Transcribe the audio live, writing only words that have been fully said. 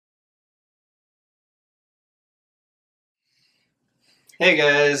Hey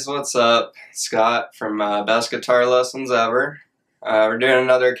guys, what's up? Scott from Best Guitar Lessons Ever. We're doing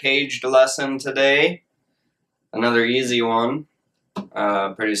another caged lesson today. Another easy one.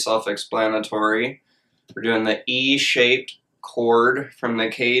 Pretty self-explanatory. We're doing the E-shaped chord from the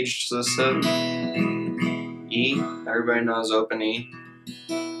caged system. E. Everybody knows open E.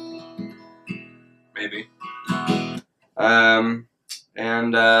 Maybe.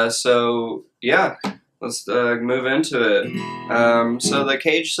 So yeah. Let's move into it. So the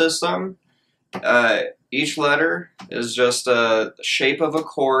cage system, each letter is just a shape of a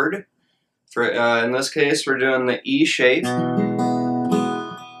chord. For in this case, we're doing the E shape. And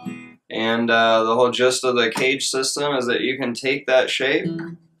the whole gist of the cage system is that you can take that shape,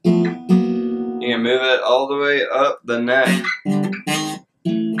 you can move it all the way up the neck.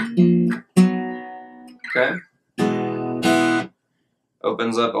 Okay?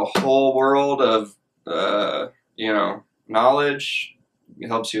 Opens up a whole world of knowledge. It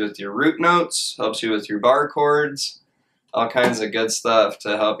helps you with your root notes, helps you with your bar chords, all kinds of good stuff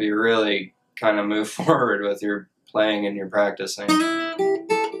to help you really kind of move forward with your playing and your practicing.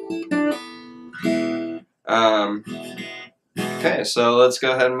 Okay, so let's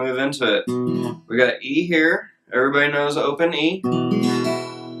go ahead and move into it. We got E here. Everybody knows open E.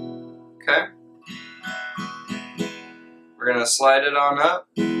 Okay. We're going to slide it on up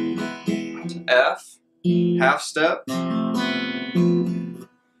to F, half step.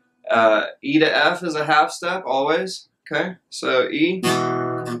 E to F is a half step, always. Okay, so E,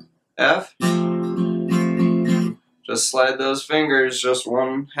 F. Just slide those fingers just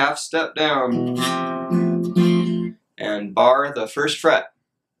one half step down. And bar the first fret.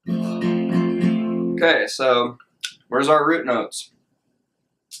 Okay, so where's our root notes?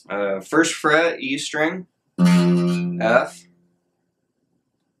 First fret, E string, F.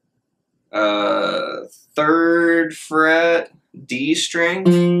 Third fret, D string,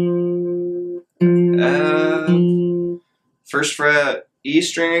 F. First fret, E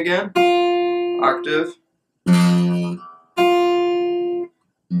string again, octave.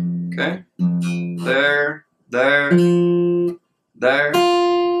 Okay, there.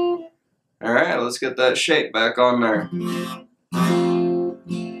 Alright, let's get that shape back on there.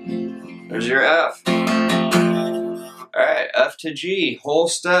 There's your F. Alright, F to G, whole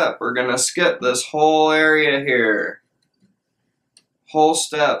step. We're going to skip this whole area here. Whole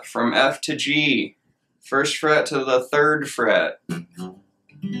step from F to G. First fret to the third fret.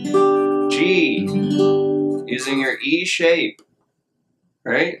 G, using your E shape.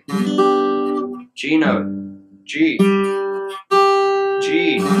 Right? G note. G.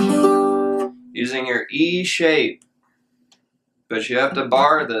 G. Using your E shape. But you have to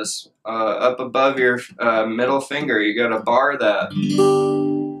bar this up above your middle finger. You gotta bar that.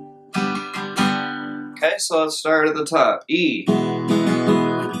 Okay, so let's start at the top. E.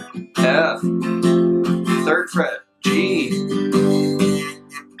 F. Third fret. G.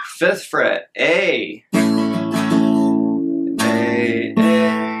 Fifth fret. A.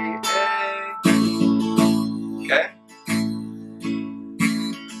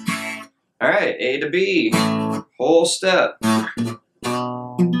 Alright, A to B, whole step.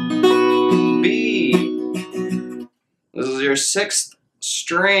 B, this is your sixth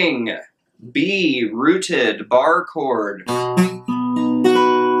string. B, rooted, bar chord. Okay,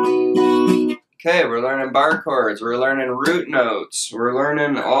 we're learning bar chords, we're learning root notes, we're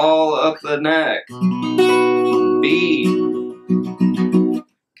learning all up the neck. B.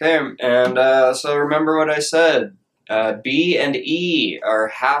 Okay, and so remember what I said. B and E are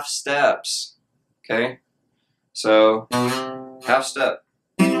half steps. Okay, so half step.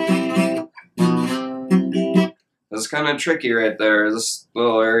 That's kind of tricky right there. This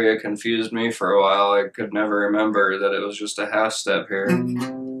little area confused me for a while. I could never remember that it was just a half step here.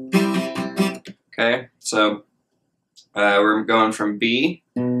 Okay, so we're going from B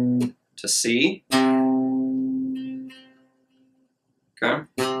to C. Okay,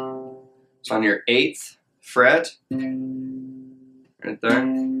 it's on your 8th fret, right there.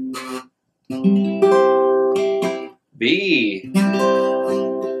 B.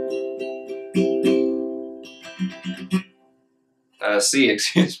 C,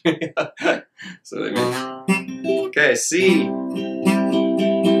 excuse me. Silly me. Okay, C.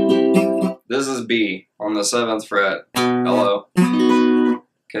 This is B on the 7th fret. Hello.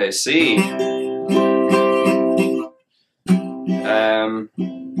 Okay, C.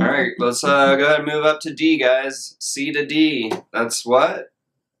 Alright, let's go ahead and move up to D, guys. C to D. That's what?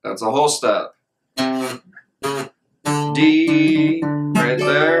 That's a whole step. D, right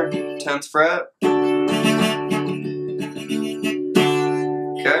there, 10th fret.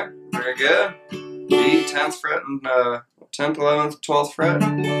 Okay, very good. D, 10th fret, and 10th, 11th, 12th fret.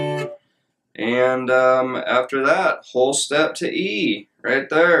 And after that, whole step to E, right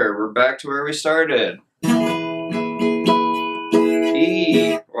there. We're back to where we started.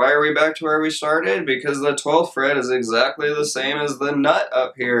 E. Why are we back to where we started? Because the 12th fret is exactly the same as the nut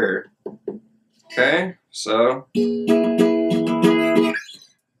up here. Okay, so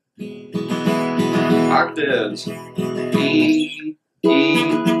octaves. E, E.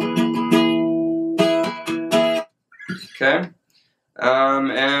 Okay.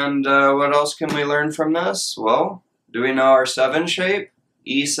 And what else can we learn from this? Well, do we know our 7 shape?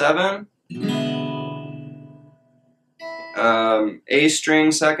 E7. A string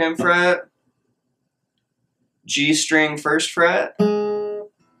 2nd fret. G string 1st fret. Okay,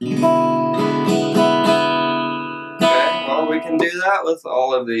 well, we can do that with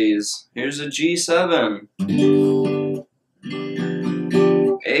all of these. Here's a G7.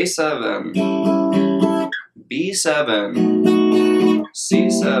 A7. B7.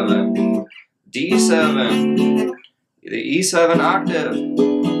 C7. D7. The E7 octave.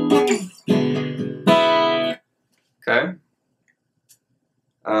 Okay.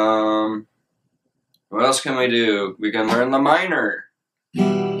 What else can we do? We can learn the minor.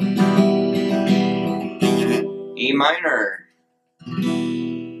 E minor.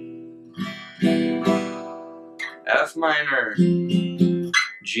 F minor.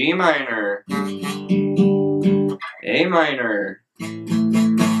 G minor. A minor.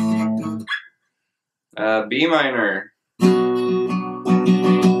 B minor.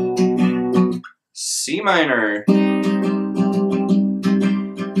 C minor.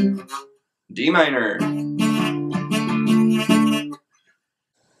 D minor.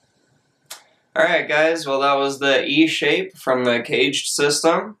 Alright guys, well that was the E shape from the CAGED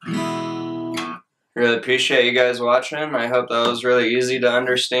system. Really appreciate you guys watching. I hope that was really easy to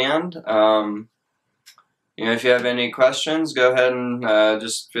understand. You know, if you have any questions, go ahead and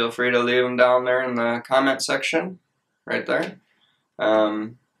just feel free to leave them down there in the comment section, right there.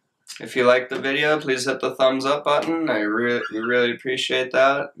 If you like the video, please hit the thumbs up button. We really appreciate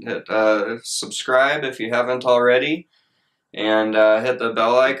that. Hit subscribe if you haven't already, and hit the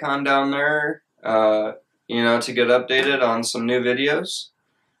bell icon down there, you know, to get updated on some new videos.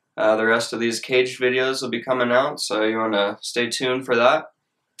 The rest of these CAGED videos will be coming out, so you want to stay tuned for that.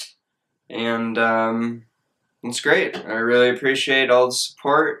 And it's great. I really appreciate all the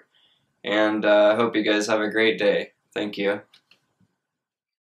support, and I hope you guys have a great day. Thank you.